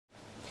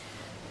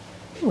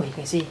What you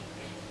can see.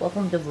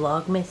 Welcome to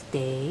Vlogmas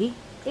Day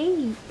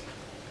 8.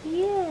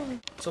 Yeah.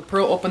 So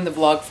Pearl opened the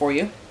vlog for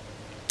you.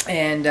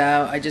 And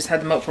I just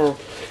had them out for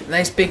a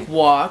nice big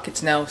walk.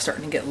 It's now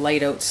starting to get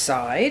light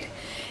outside.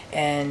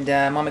 And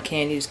Mama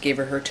Candy just gave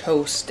her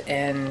toast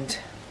and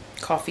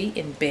coffee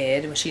in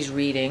bed when she's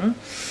reading.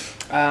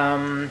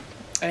 And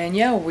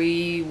yeah,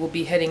 we will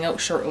be heading out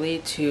shortly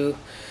to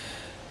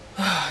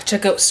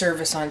check out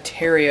Service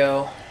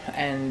Ontario.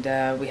 And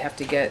we have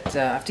to get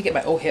I have to get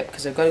my OHIP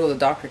because I've got to go to the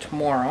doctor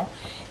tomorrow.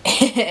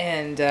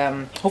 And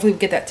hopefully we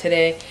get that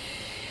today.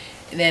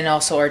 And then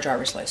also our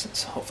driver's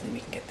license. Hopefully we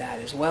can get that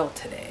as well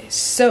today.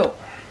 So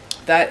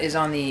that is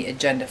on the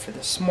agenda for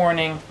this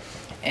morning.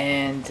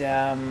 And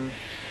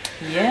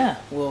yeah,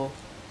 we'll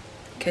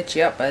catch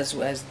you up as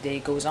the day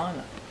goes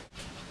on.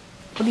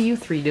 What are you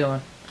three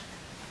doing?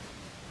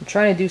 I'm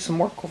trying to do some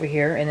work over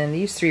here, and then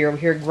these three are over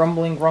here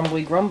grumbling,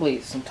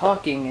 grumblies, and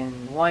talking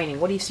and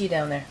whining. What do you see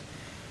down there?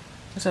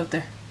 What's out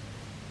there?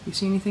 You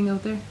see anything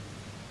out there?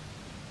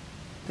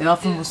 They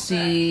often will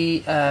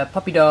see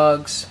puppy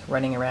dogs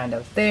running around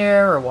out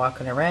there or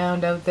walking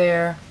around out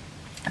there.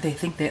 They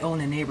think they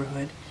own a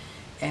neighborhood,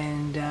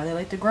 and they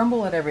like to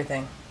grumble at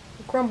everything.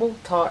 Grumble,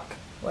 talk,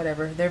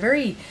 whatever. They're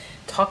very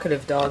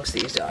talkative dogs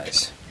these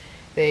days.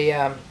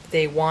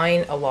 They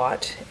whine a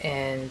lot,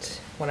 and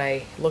when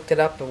I looked it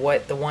up of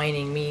what the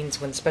whining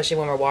means, especially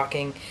when we're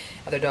walking,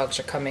 other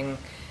dogs are coming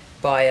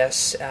by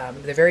us.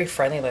 They're very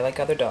friendly, they like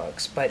other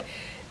dogs, but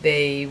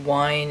they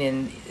whine,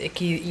 and it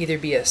can either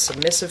be a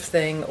submissive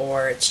thing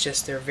or it's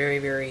just they're very,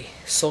 very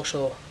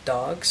social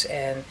dogs,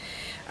 and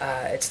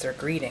it's their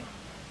greeting.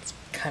 It's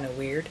kind of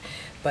weird,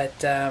 but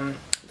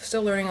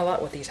still learning a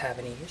lot with these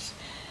Havanese.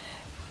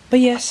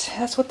 But yes,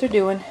 that's what they're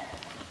doing.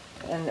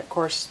 And of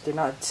course, they're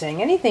not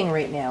saying anything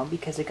right now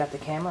because they got the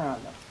camera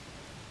on them.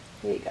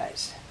 Hey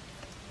guys.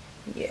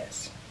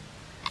 Yes.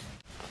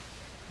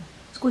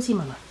 Let's go see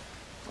Mama.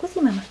 Let's go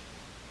see Mama.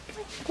 Come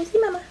on, go see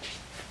Mama.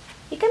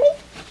 You coming?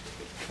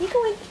 You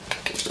going?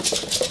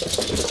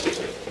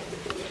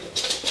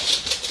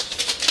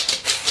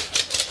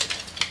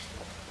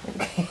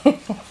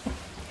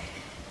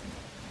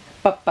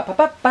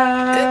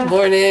 Good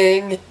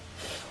morning.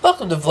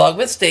 Welcome to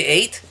Vlogmas Day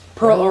 8.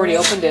 Pearl already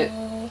opened it.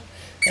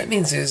 That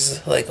means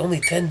there's like only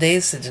 10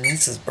 days to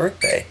Denise's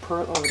birthday.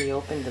 Pearl already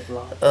opened the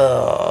vlog.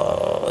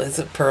 Oh, is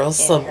it Pearl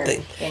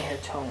something? In her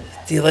tone.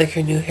 Do you like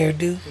her new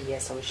hairdo?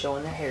 Yes, I was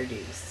showing their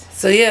hairdos.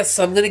 So yes,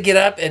 I'm going to get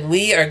up and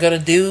we are going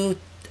to do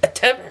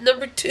attempt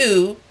number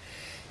 2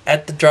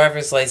 at the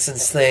driver's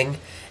license thing.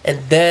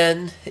 And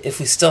then, if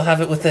we still have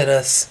it within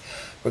us,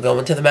 we're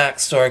going to the Mac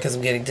store because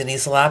I'm getting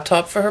Denise a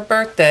laptop for her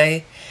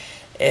birthday.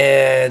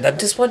 And I'm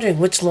just wondering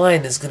which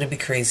line is going to be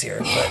crazier,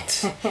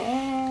 but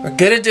we're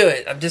going to do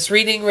it. I'm just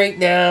reading right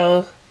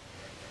now.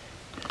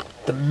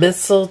 The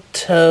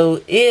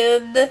Mistletoe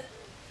Inn.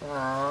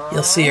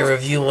 You'll see a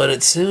review on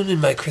it soon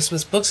in my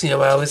Christmas books. You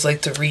know, I always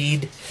like to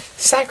read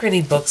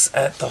saccharine books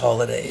at the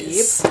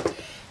holidays. Yep.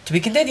 To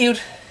be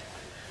continued.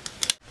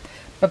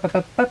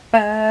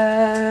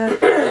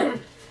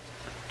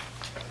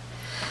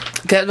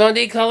 Kat Von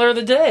D color of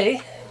the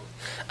day.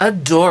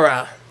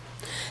 Adora.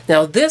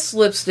 Now this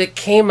lipstick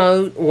came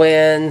out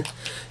when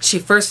she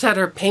first had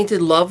her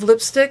Painted Love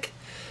lipstick.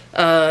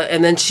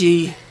 And then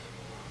she,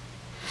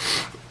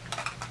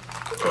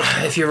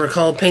 if you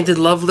recall, Painted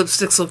Love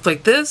lipsticks looked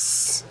like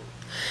this.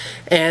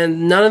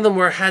 And none of them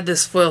had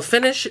this foil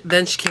finish.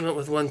 Then she came out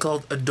with one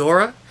called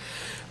Adora,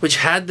 which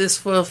had this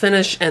foil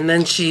finish. And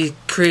then she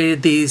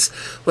created these,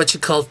 what she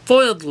called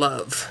Foiled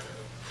Love.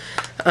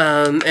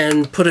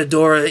 And put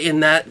Adora in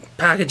that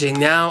packaging.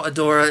 Now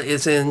Adora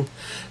is in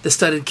the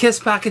Studded Kiss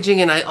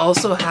packaging, and I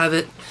also have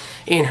it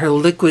in her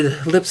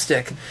liquid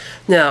lipstick.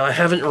 Now, I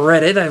haven't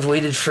read it. I've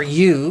waited for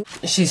you.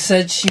 She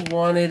said she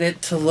wanted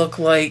it to look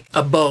like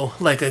a bow,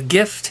 like a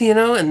gift, you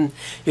know, and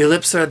your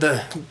lips are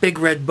the big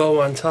red bow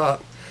on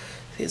top.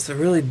 It's a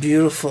really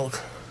beautiful,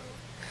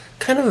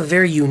 kind of a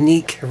very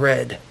unique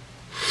red.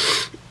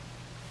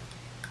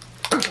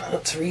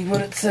 Let's read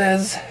what it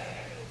says.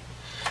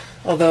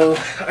 Although,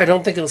 I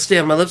don't think it'll stay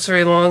on my lips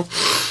very long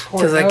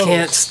because I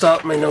can't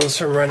stop my nose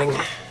from running.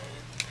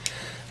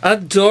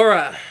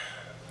 Adora.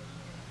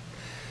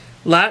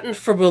 Latin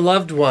for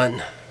beloved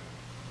one.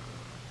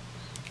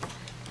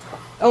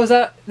 Oh, is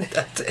that?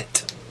 That's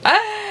it.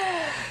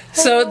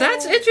 So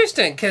that's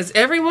interesting because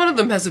every one of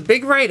them has a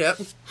big write-up.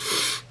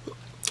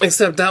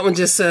 Except that one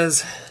just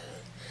says...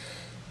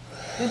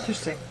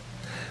 Interesting.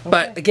 Okay.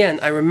 But again,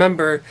 I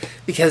remember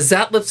because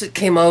that lipstick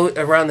came out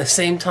around the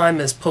same time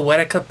as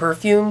Poetica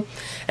perfume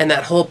and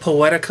that whole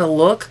Poetica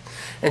look,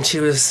 and she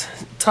was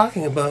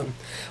talking about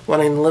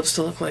wanting the lips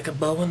to look like a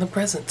bow on the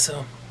present,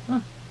 so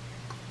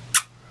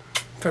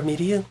from me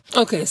to you.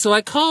 Okay, so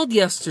I called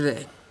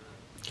yesterday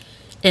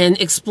and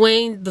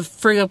explained the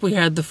frig up we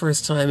had the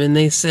first time, and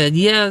they said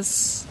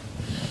yes,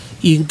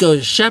 you can go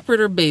to Shepherd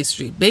or Bay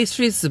Street. Bay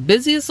Street's the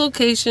busiest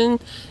location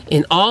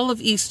in all of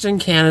Eastern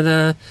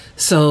Canada.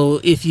 So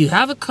if you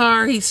have a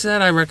car, he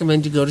said, I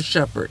recommend you go to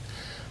Shepherd.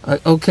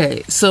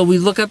 Okay, so we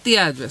look up the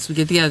address. We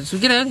get the address. We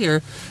get out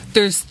here.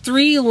 There's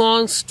 3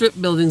 long strip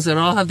buildings that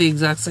all have the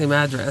exact same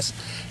address.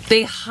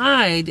 They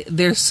hide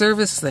their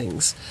service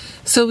things.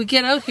 So we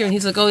get out here and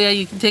he's like, oh yeah,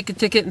 you can take a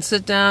ticket and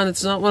sit down.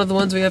 It's not one of the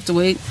ones where you have to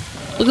wait.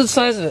 Look at the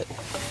size of it.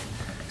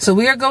 So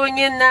we are going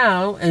in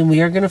now and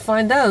we are going to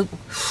find out.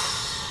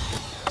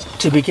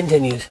 To be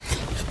continued.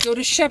 Go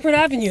to Shepherd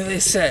Avenue, they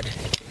said.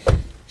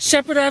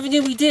 Shepherd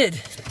Avenue we did.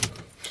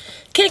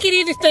 Can't get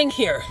either thing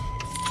here.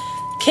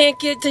 Can't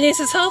get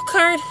Denise's health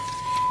card.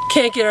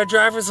 Can't get our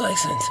driver's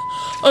license.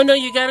 Oh no,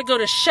 you gotta go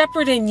to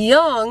Shepherd and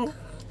Young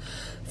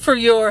for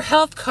your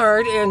health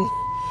card and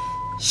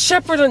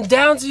Shepherd on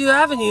Downsview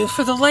Avenue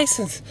for the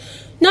license.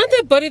 Not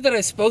that buddy that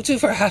I spoke to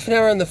for half an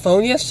hour on the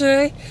phone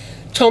yesterday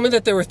told me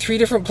that there were 3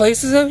 different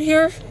places out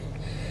here.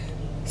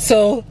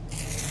 So,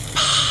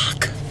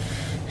 fuck.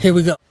 Here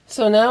we go.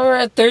 So now we're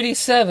at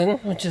 37,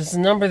 which is the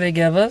number they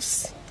gave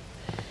us.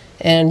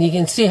 And you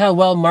can see how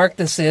well marked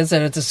this is,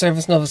 that it's a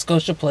Service Nova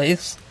Scotia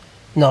place.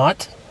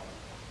 Not.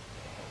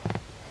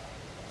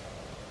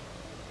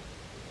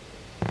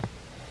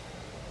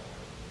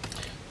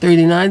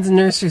 '39's a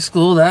nursery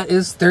school. That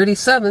is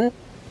 37.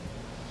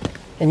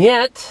 And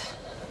yet...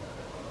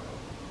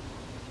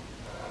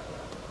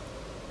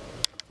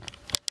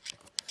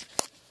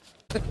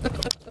 I'm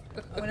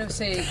going to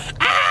say...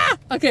 Ah!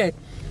 Okay.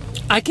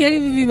 I can't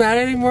even be mad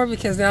anymore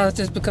because now it's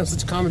just become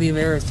such a comedy of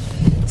errors.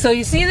 So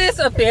you see this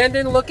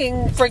abandoned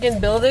looking friggin'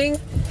 building?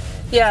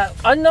 Yeah,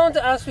 unknown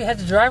to us, we had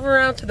to drive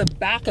around to the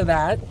back of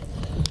that,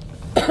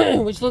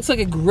 which looks like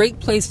a great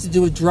place to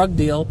do a drug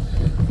deal.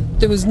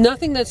 There was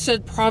nothing that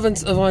said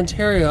Province of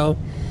Ontario,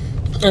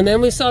 and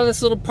then we saw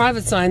this little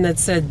private sign that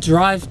said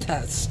Drive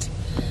Test.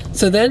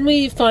 So then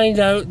we find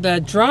out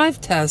that Drive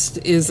Test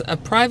is a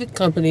private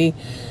company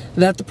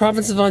that the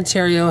Province of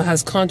Ontario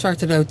has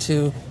contracted out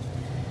to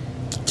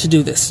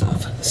do this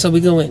stuff. So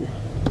we go in.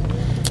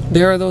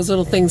 There are those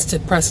little things to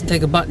press and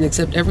take a button,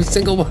 except every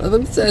single one of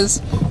them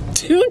says,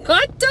 do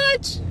not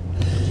touch.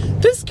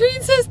 The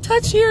screen says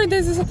touch here, and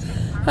there's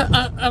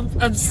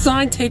a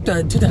sign taped on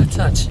it, do not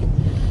touch.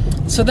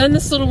 So then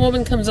this little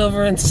woman comes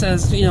over and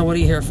says, you know, what are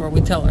you here for?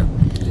 We tell her,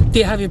 do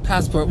you have your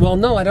passport? Well,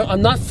 no, I don't.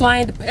 I'm not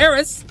flying to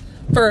Paris,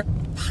 for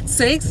fuck's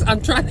sakes.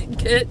 I'm trying to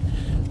get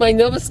my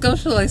Nova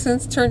Scotia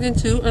license turned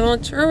into an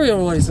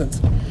Ontario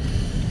license.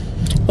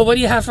 Well, what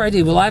do you have for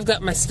ID? Well, I've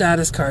got my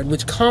status card,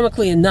 which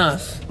comically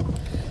enough,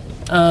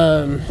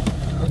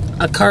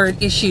 a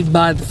card issued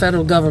by the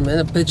federal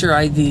government, a picture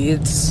ID.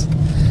 It's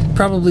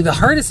probably the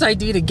hardest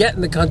ID to get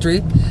in the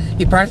country.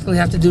 You practically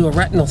have to do a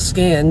retinal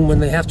scan when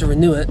they have to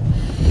renew it.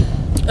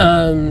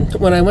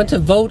 When I went to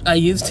vote, I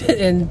used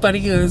it, and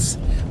Buddy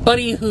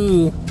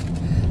who,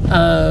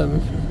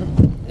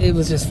 it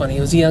was just funny. He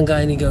was a young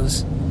guy, and he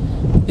goes,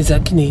 is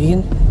that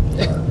Canadian?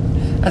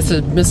 I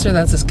said, mister,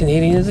 that's as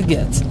Canadian as it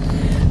gets.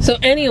 So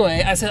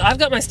anyway, I said, I've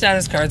got my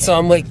status card, so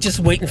I'm like just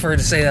waiting for her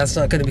to say that's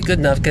not going to be good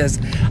enough because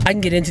I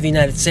can get into the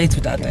United States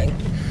with that thing.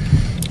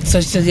 So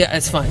she said, yeah,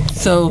 it's fine.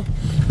 So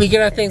we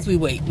get our things, we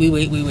wait.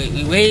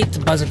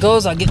 The buzzer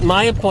goes, I get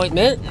my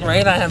appointment,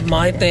 right? I have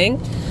my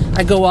thing.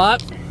 I go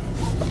up.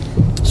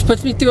 She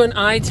puts me through an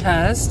eye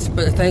test,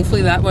 but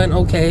thankfully that went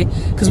okay.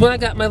 Because when I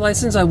got my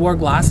license, I wore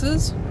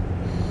glasses.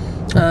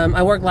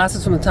 I wore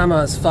glasses from the time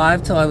I was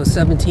 5 till I was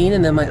 17,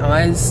 and then my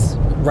eyes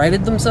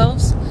righted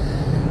themselves.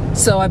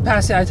 So I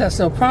passed the eye test,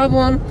 no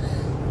problem.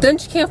 Then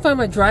she can't find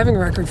my driving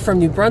record from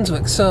New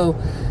Brunswick, so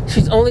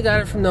she's only got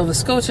it from Nova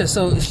Scotia.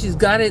 So she's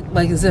got it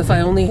like as if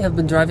I only have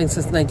been driving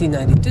since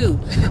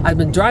 1992. I've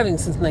been driving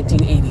since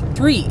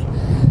 1983.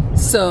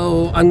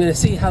 So I'm going to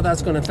see how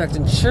that's going to affect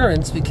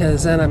insurance,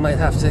 because then I might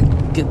have to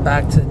get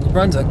back to New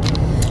Brunswick.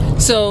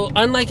 So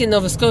unlike in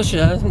Nova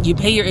Scotia, you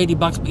pay your $80,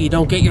 but you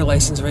don't get your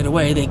license right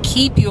away. They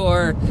keep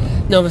your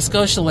Nova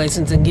Scotia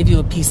license and give you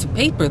a piece of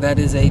paper that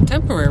is a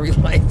temporary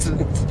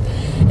license.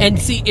 And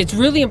see, it's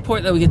really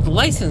important that we get the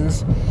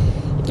license,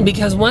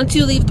 because once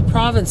you leave the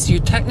province,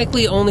 you're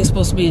technically only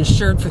supposed to be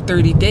insured for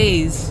 30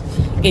 days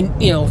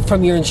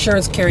from your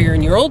insurance carrier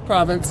in your old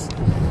province.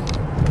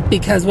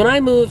 Because when I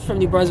moved from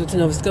New Brunswick to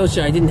Nova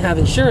Scotia, I didn't have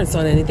insurance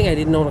on anything. I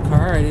didn't own a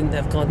car. I didn't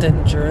have content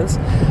insurance.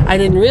 I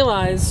didn't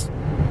realize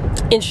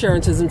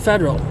insurance isn't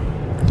federal.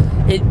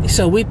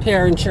 So we pay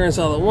our insurance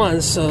all at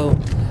once. So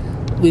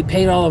we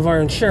paid all of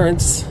our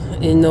insurance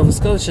in Nova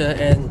Scotia,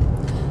 and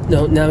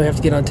now we have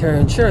to get Ontario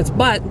insurance.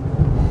 But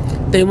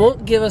they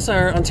won't give us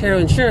our Ontario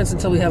insurance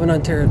until we have an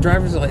Ontario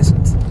driver's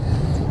license.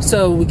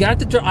 So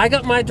I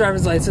got my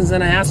driver's license,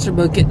 and I asked her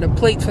about getting a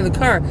plate for the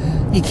car.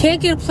 You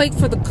can't get a plate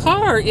for the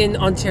car in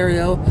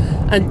Ontario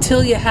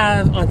until you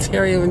have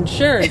Ontario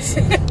insurance.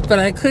 But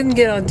I couldn't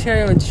get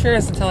Ontario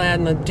insurance until I had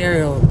an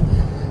Ontario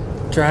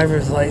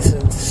driver's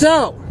license.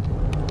 So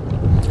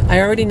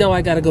I already know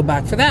I got to go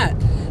back for that.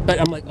 But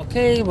I'm like,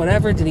 okay,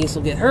 whatever. Denise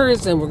will get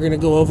hers, and we're going to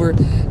go over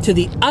to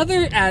the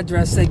other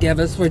address they gave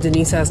us where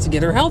Denise has to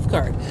get her health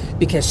card,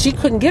 because she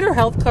couldn't get her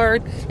health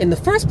card in the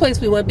first place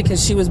we went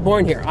because she was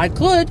born here. I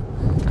could.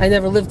 I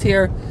never lived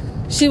here.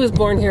 She was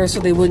born here, so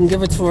they wouldn't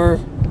give it to her.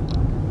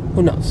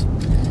 Who knows?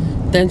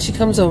 Then she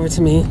comes over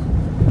to me,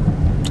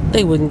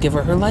 they wouldn't give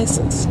her her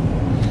license.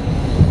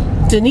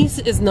 Denise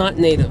is not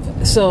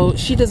native, so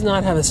she does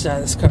not have a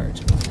status card.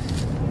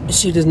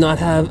 She does not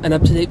have an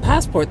up-to-date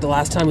passport. The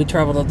last time we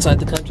traveled outside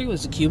the country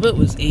was to Cuba. It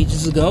was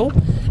ages ago,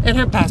 and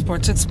her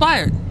passport's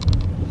expired.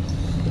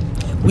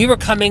 We were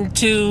coming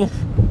to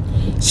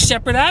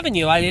Shepherd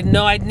Avenue. I didn't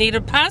know I'd need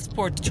a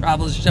passport to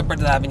travel to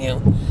Shepherd Avenue.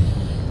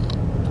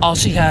 All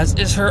she has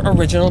is her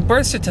original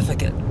birth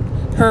certificate.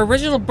 Her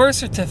original birth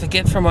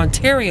certificate from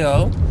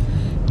Ontario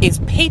is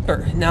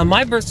paper. Now,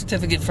 my birth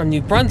certificate from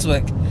New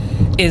Brunswick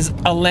is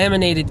a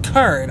laminated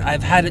card.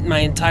 I've had it my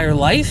entire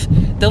life.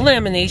 The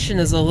lamination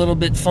is a little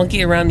bit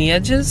funky around the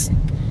edges,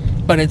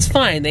 but it's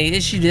fine. They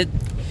issued it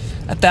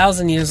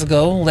 1,000 years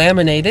ago,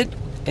 laminated.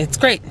 It's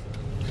great.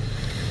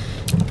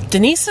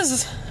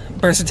 Denise's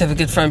birth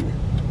certificate from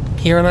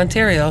here in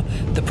Ontario,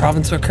 the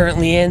province we're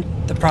currently in,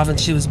 the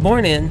province she was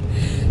born in,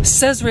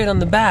 says right on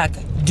the back,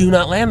 do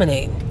not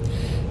laminate.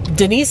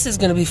 Denise is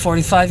going to be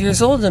 45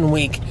 years old in a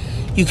week.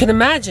 You can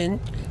imagine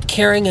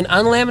carrying an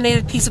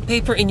unlaminated piece of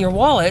paper in your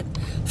wallet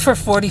for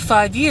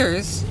 45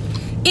 years.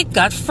 It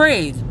got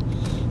frayed.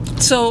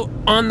 So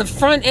on the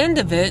front end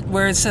of it,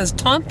 where it says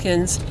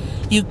Tompkins,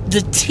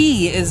 the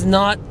T is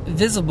not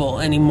visible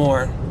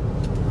anymore.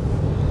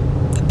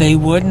 They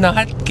would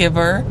not give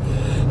her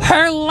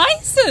her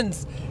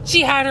license.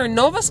 She had her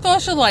Nova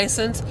Scotia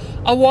license,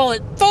 a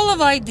wallet full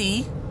of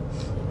ID.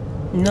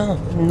 No,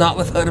 not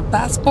without a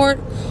passport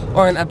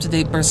or an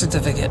up-to-date birth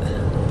certificate.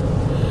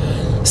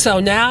 So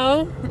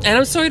now, and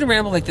I'm sorry to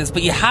ramble like this,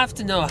 but you have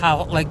to know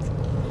how,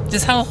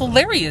 just how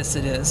hilarious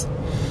it is.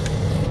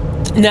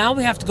 Now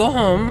we have to go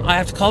home. I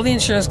have to call the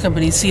insurance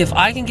company, see if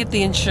I can get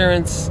the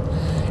insurance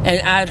and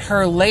add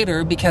her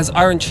later, because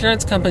our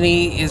insurance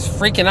company is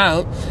freaking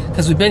out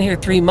because we've been here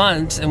 3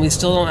 months and we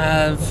still don't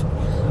have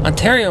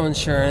Ontario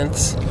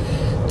insurance.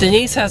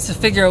 Denise has to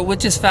figure out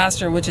which is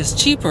faster and which is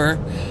cheaper,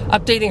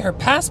 updating her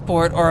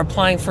passport or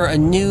applying for a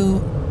new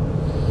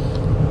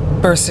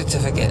birth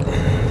certificate.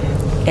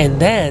 And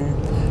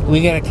then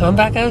we gotta come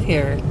back out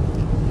here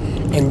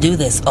and do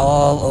this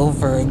all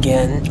over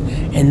again,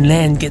 and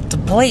then get the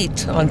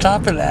plate on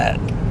top of that.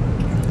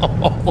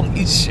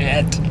 Holy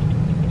shit.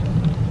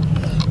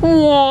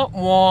 Wah,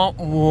 wah,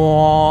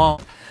 wah.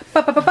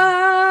 Ba, ba, ba,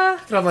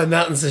 ba. Get off my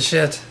mountains of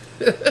shit.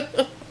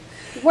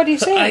 What are you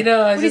saying? I know,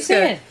 what are you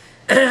saying?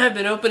 I've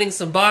been opening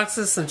some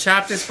boxes, some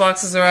chapters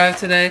boxes arrived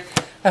today.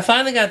 I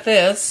finally got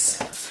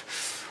this.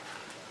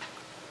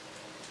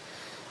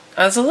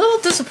 I was a little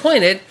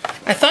disappointed.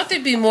 I thought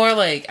there'd be more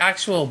like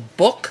actual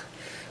book,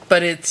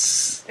 but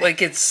it's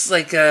like you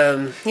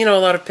know, a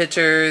lot of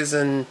pictures,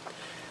 and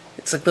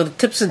it's like little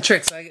tips and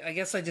tricks. I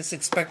guess I just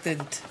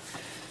expected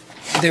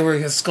there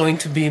was going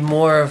to be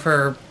more of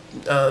her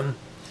I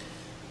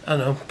don't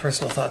know,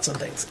 personal thoughts on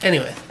things.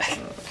 Anyway,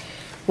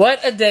 what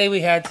a day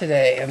we had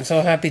today. I'm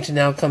so happy to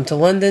now come to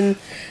London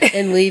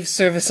and leave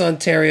Service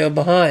Ontario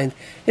behind.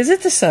 Is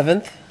it the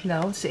 7th?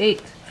 No, it's the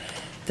 8th.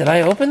 Did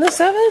I open the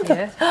 7th?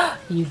 Yeah.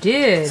 You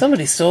did.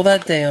 Somebody stole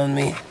that day on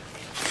me.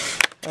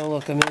 Oh,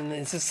 look, I mean,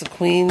 is this the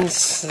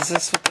Queen's? Is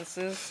this what this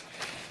is?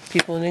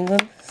 People in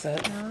England? Is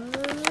that?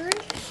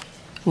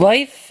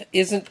 Life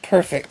isn't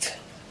perfect,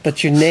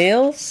 but your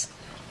nails,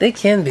 they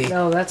can be.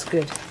 Oh, that's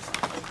good.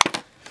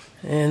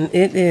 And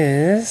it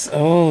is,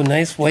 oh,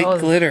 nice white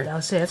glitter.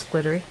 I'll say that's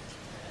glittery.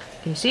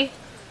 Can you see?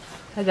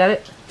 I got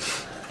it.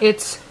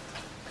 It's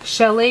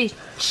Chalet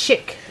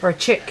Chic, or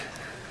Chic.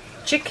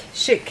 Chic,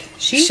 chic,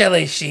 chic?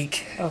 Chalet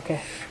chic. Okay.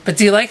 But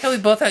do you like how we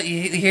both have,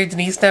 you hear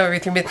Denise now every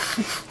 3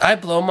 minutes? I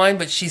blow mine,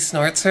 but she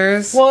snorts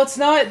hers. Well, it's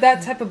not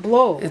that type of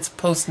blow. It's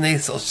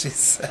post-nasal, she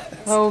says.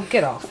 Oh,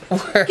 get off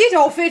it. Get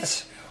off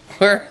it!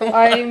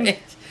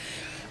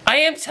 I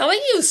am telling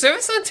you,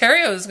 Service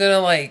Ontario is going to,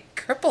 like,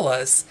 cripple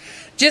us.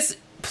 Just,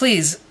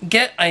 please,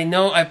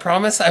 I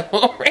promise I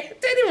won't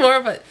rant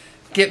anymore, but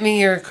get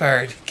me your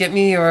card. Get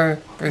me your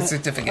birth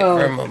certificate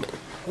for a moment.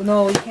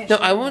 No, you can't. No,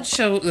 I won't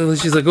show.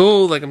 She's like,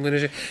 oh, like I'm going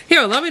to show.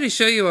 Here, allow me to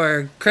show you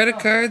our credit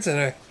cards and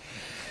our.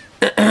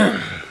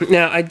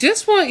 Now, I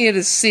just want you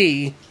to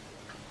see.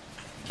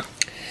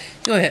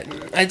 Go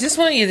ahead. I just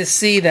want you to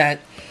see that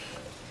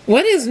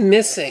what is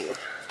missing.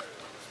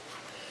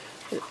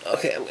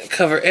 Okay, I'm going to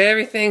cover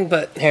everything,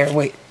 but here,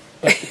 wait.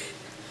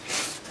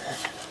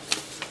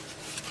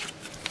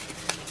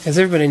 Because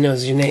everybody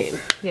knows your name.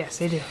 Yes,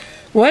 they do.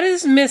 What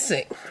is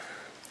missing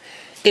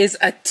is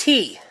a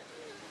T.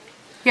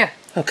 Yeah.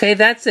 Okay,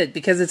 that's it,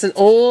 because it's an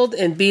old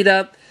and beat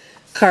up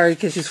card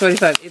because she's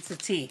 45. It's a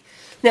T.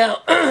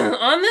 Now,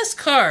 on this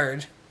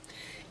card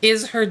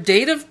is her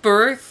date of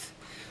birth,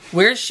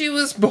 where she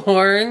was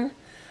born,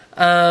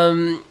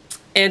 and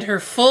her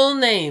full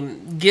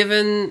name,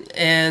 given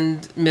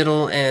and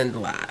middle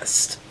and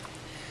last.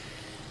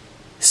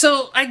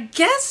 So I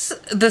guess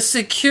the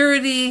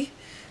security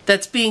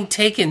that's being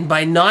taken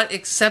by not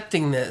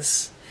accepting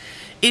this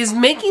is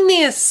making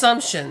the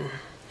assumption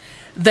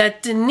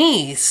that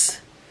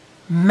Denise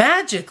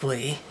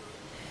magically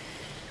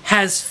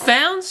has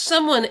found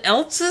someone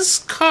else's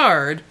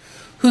card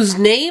whose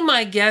name,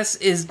 I guess,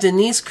 is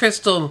Denise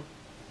Crystal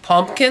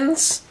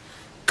Compkins.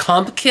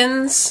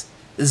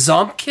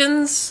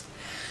 Zompkins.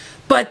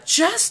 But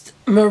just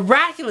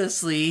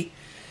miraculously,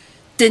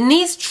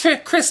 Denise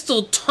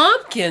Crystal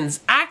Tompkins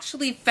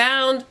actually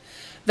found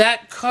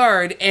that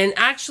card and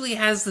actually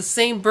has the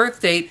same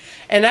birth date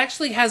and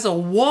actually has a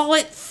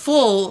wallet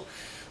full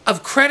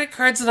of credit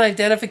cards and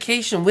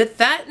identification with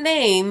that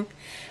name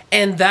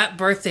and that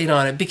birth date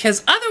on it.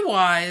 Because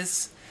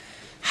otherwise,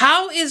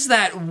 how is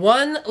that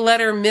one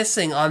letter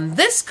missing on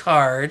this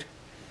card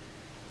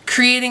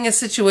creating a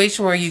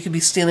situation where you could be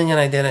stealing an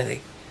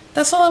identity?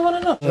 That's all I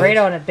want to know. Right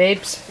on it,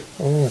 babes.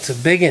 Oh, it's a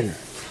big one.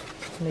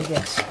 Let me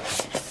guess.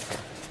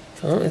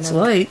 Oh, it's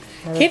light.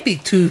 Can't be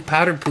 2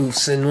 powder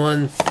poofs in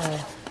one.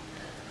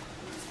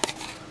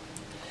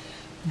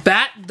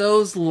 Bat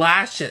those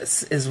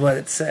lashes is what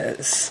it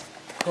says.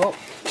 Oh.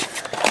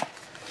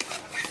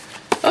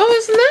 Oh,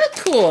 isn't that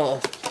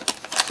cool?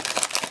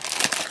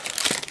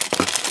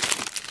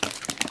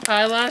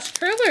 Eyelash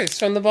curlers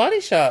from the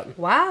Body Shop.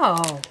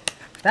 Wow.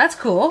 That's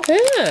cool.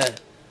 Yeah.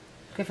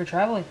 Good for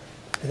traveling.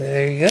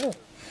 There you go.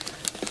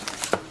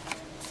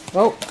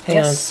 Oh,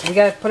 yes. We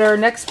gotta put our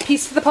next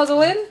piece of the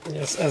puzzle in.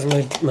 Yes, as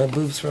my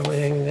boobs probably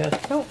hanging down.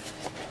 Oh,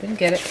 didn't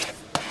get it.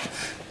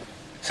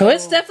 So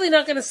it's definitely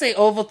not going to say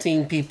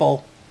Ovaltine,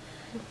 people.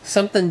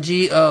 Something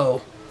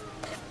G-O.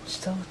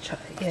 Still try.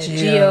 Yeah,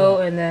 G-O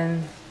and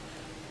then...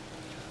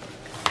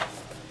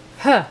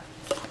 Huh.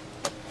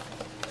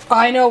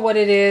 I know what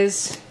it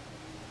is.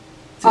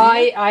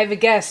 I have a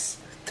guess.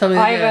 Tell me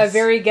the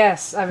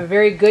guess. I have a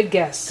very good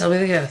guess. Tell me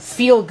the guess.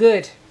 Feel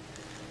good.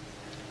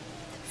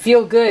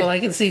 Feel good. Well, I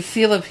can see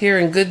feel up here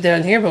and good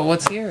down here, but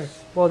what's here?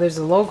 Well, there's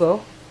a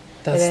logo.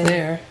 That's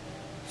there.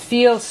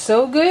 Feel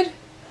so good?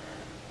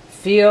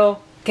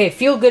 Feel... Okay,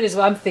 feel good is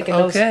what I'm thinking.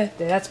 Okay.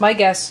 That's my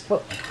guess.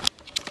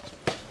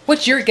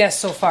 What's your guess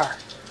so far?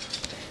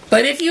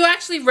 But if you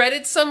actually read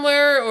it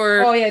somewhere,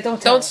 or... Oh, yeah,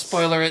 don't tell us.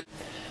 Spoiler it.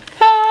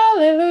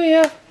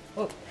 Hallelujah.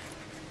 Oh.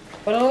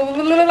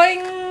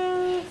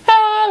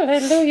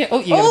 Hallelujah.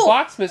 Oh, you got a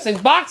box missing.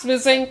 Box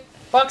missing.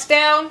 Box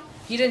down.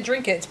 You didn't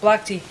drink it. It's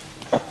black tea.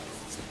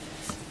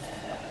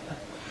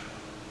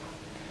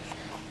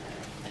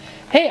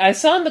 Hey, I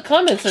saw in the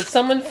comments that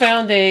someone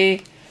found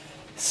a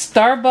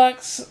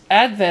Starbucks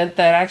Advent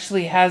that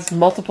actually has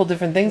multiple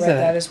different things in it.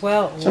 That as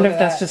well. I wonder if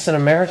that's just an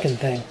American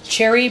thing.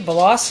 Cherry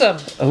Blossom.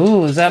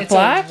 Ooh, is that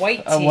black? It's a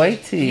white tea. A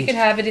white tea. You can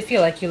have it if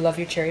you like. You love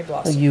your Cherry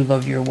Blossom. You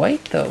love your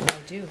white, though. I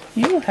do.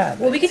 You have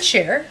it. Well, we can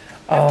share.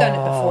 I've done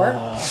it before.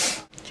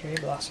 Cherry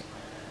Blossom.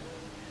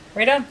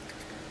 Right on.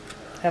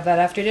 Have that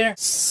after dinner.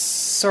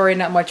 Sorry,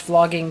 not much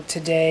vlogging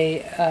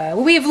today.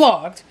 We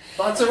vlogged.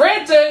 Lots of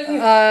ranting!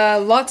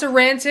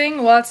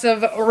 Lots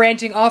of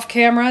ranting off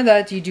camera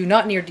that you do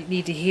not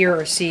need to hear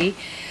or see.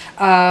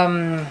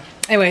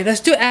 Anyway,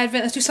 let's do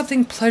Advent. Let's do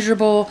something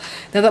pleasurable.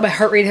 Now that my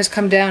heart rate has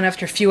come down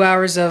after a few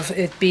hours of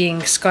it being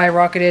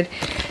skyrocketed.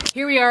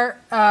 Here we are.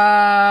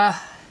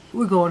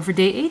 We're going for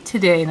day 8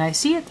 today, and I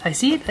see it. I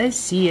see it. I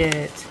see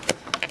it.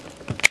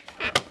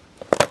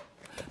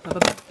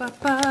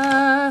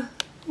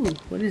 Ooh,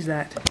 what is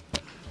that?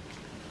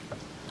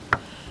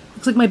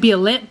 Looks like it might be a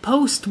lamp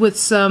post with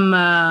some,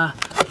 I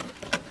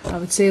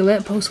would say a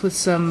lamp post with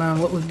some,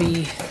 what would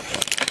be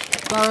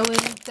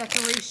garland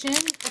decoration.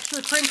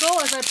 Extra crinkle,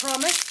 as I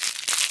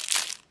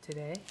promised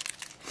today.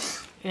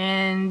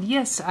 And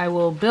yes, I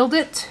will build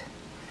it,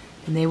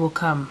 and they will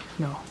come.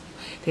 No,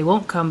 they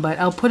won't come, but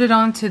I'll put it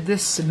onto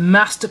this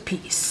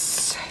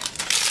masterpiece.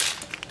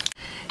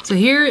 So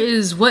here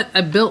is what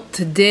I built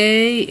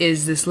today,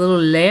 is this little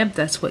lamp.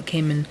 That's what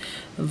came in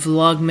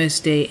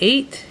Vlogmas Day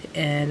 8.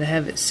 And I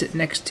have it sit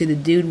next to the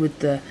dude with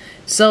the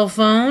cell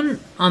phone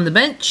on the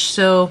bench.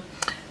 So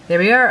there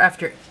we are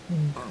after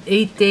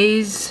 8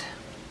 days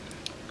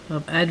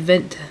of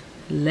Advent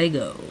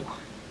Lego.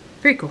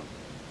 Very cool.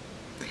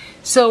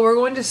 So we're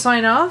going to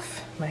sign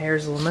off. My hair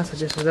is a little mess. I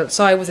just was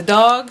outside with the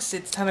dogs.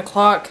 It's 10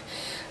 o'clock.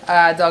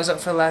 Dog's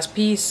up for the last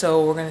piece.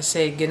 So we're going to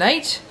say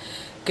goodnight.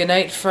 Good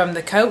night from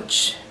the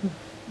couch.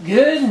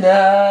 Good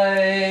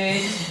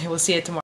night. We'll see you tomorrow.